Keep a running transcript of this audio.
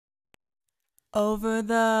Over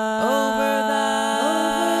the top.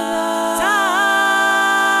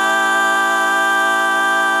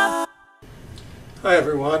 Hi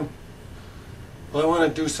everyone. Well, I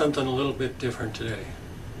want to do something a little bit different today.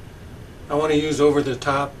 I want to use Over the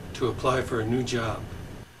Top to apply for a new job.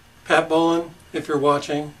 Pat Bowlen, if you're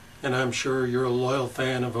watching, and I'm sure you're a loyal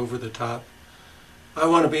fan of Over the Top, I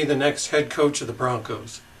want to be the next head coach of the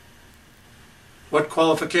Broncos. What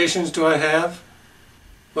qualifications do I have?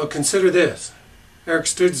 Well, consider this. Eric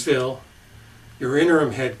Studsville, your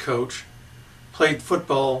interim head coach, played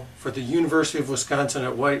football for the University of Wisconsin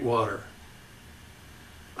at Whitewater.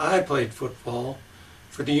 I played football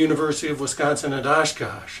for the University of Wisconsin at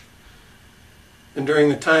Oshkosh. And during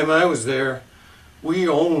the time I was there, we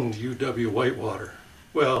owned UW-Whitewater.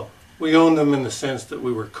 Well, we owned them in the sense that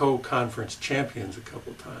we were co-conference champions a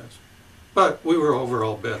couple times. But we were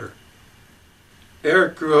overall better.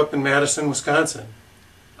 Eric grew up in Madison, Wisconsin.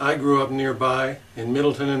 I grew up nearby in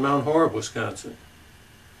Middleton and Mount Horeb, Wisconsin.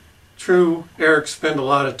 True, Eric spent a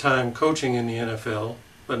lot of time coaching in the NFL,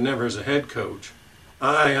 but never as a head coach.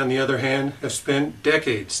 I, on the other hand, have spent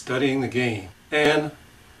decades studying the game, and,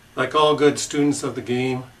 like all good students of the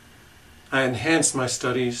game, I enhanced my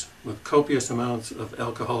studies with copious amounts of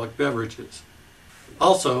alcoholic beverages.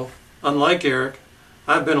 Also, unlike Eric,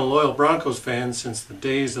 I've been a loyal Broncos fan since the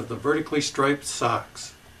days of the vertically striped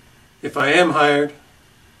socks. If I am hired,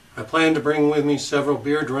 I plan to bring with me several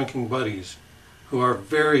beer-drinking buddies who are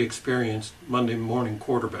very experienced Monday morning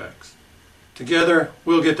quarterbacks. Together,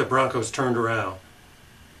 we'll get the Broncos turned around.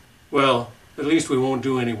 Well, at least we won't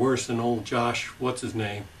do any worse than old Josh,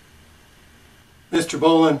 what's-his-name. Mr.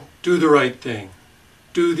 Bowlen, do the right thing.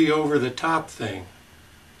 Do the over-the-top thing.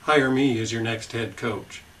 Hire me as your next head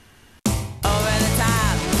coach.